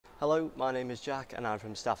Hello, my name is Jack and I'm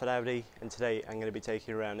from Stafford Audi, and today I'm going to be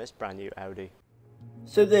taking you around this brand new Audi.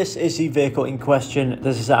 So this is the vehicle in question.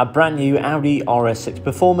 This is a brand new Audi RS6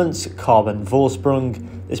 Performance Carbon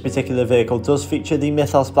Vorsprung. This particular vehicle does feature the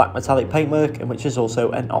Mythos black metallic paintwork, and which is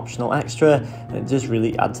also an optional extra, and it does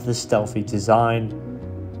really add to the stealthy design.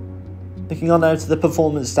 Looking on now to the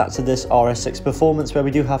performance stats of this RS6 Performance, where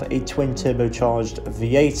we do have a twin turbocharged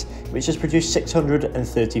V8 which has produced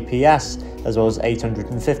 630 PS as well as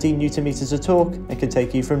 850 Newton meters of torque and can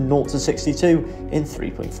take you from 0 to 62 in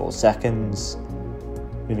 3.4 seconds.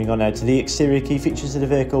 Moving on now to the exterior key features of the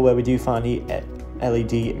vehicle, where we do find the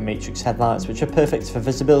LED matrix headlights which are perfect for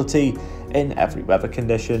visibility in every weather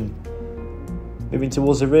condition. Moving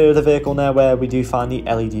towards the rear of the vehicle now, where we do find the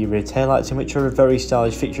LED rear taillights, in which are a very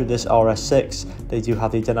stylish feature of this RS6. They do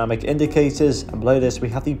have the dynamic indicators, and below this we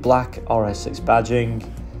have the black RS6 badging.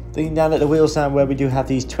 Looking down at the wheels now, where we do have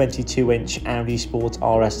these 22-inch Audi Sport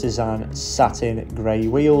RS design satin grey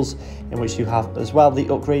wheels, in which you have as well the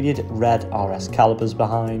upgraded red RS calipers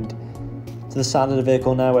behind. To the side of the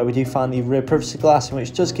vehicle now, where we do find the rear privacy glass, in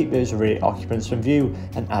which does keep those rear occupants from view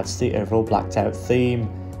and adds to the overall blacked out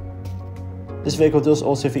theme. This vehicle does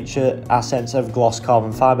also feature accents of gloss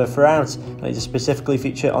carbon fibre throughout, and it does specifically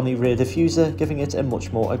feature on the rear diffuser, giving it a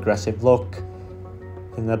much more aggressive look.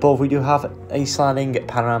 And above we do have a sliding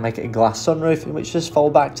panoramic glass sunroof, in which just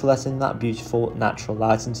fold back to let in that beautiful natural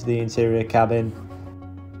light into the interior cabin.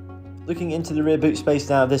 Looking into the rear boot space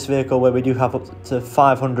now of this vehicle, where we do have up to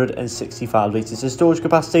 565 litres of storage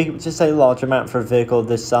capacity, which is a large amount for a vehicle of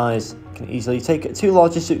this size. It can easily take 2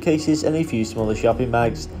 larger suitcases and a few smaller shopping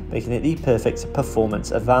bags, making it the perfect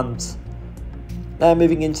performance Avant. Now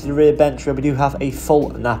moving into the rear bench, where we do have a full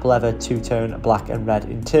nap leather two-tone black and red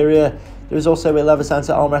interior. There is also a leather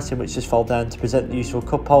center armrest, which just fold down to present useful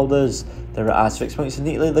cup holders. There are ISOFIX points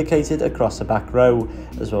neatly located across the back row,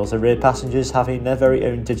 as well as the rear passengers having their very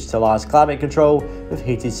own digitalised climate control, with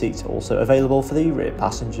heated seats also available for the rear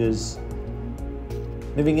passengers.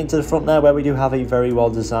 Moving into the front now, where we do have a very well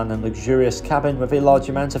designed and luxurious cabin with a large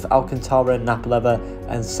amount of Alcantara nap leather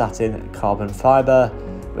and satin carbon fibre.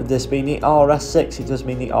 With this being the RS6, it does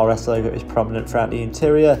mean the RS logo is prominent throughout the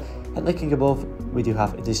interior, and looking above we do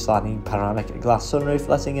have a sliding panoramic glass sunroof,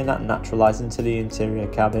 letting in that natural light into the interior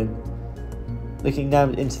cabin. Looking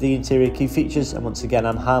down into the interior key features, and once again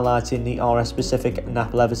I'm highlighting the RS specific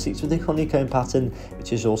nap leather seats with the honeycomb pattern,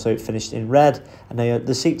 which is also finished in red, and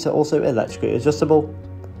the seats are also electrically adjustable.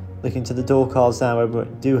 Looking to the door cards now, where we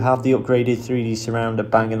do have the upgraded 3D surround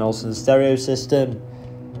Bang & Olufsen stereo system.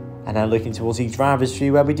 And now looking towards the driver's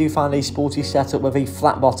view, where we do find a sporty setup with a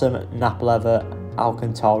flat bottom nap leather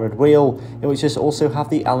Alcantara wheel, in which just also have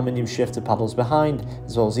the aluminium shifter paddles behind,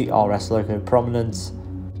 as well as the RS logo prominent.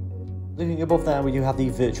 Looking above there, we do have the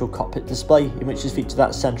virtual cockpit display, in which is featured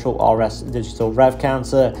that central RS digital rev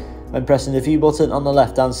counter. When pressing the view button on the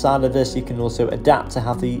left hand side of this, you can also adapt to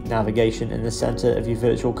have the navigation in the centre of your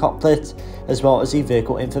virtual cockpit, as well as the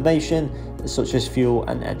vehicle information such as fuel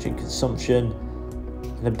and engine consumption.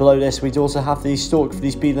 And then below this we do also have the stalk for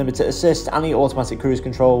the speed limiter assist and the automatic cruise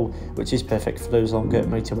control, which is perfect for those longer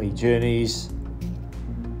motorway journeys.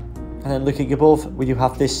 And then looking above, we do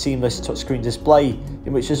have this seamless touchscreen display,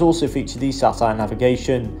 in which is also featured the satellite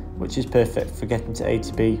navigation, which is perfect for getting to A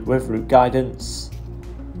to B with route guidance.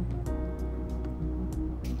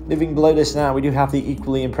 Moving below this now, we do have the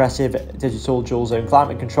equally impressive digital dual zone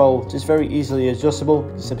climate control, just very easily adjustable.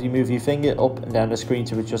 You simply move your finger up and down the screen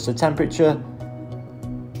to adjust the temperature.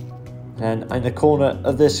 And in the corner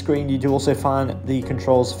of this screen you do also find the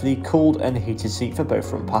controls for the cooled and heated seat for both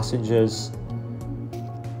front passengers.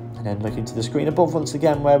 And then looking to the screen above once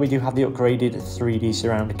again, where we do have the upgraded 3D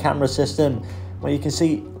surround camera system, where you can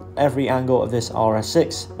see every angle of this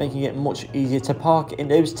RS6, making it much easier to park in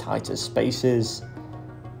those tighter spaces.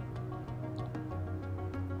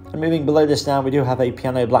 And moving below this now, we do have a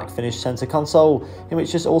piano black finish centre console, in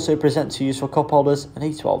which just also presents 2 useful cup holders and a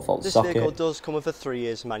 12-volt socket. This vehicle does come with a 3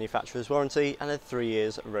 years manufacturer's warranty and a 3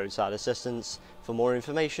 years roadside assistance. For more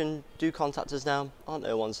information, do contact us now on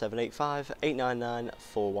 01785 899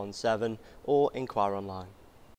 417 or inquire online.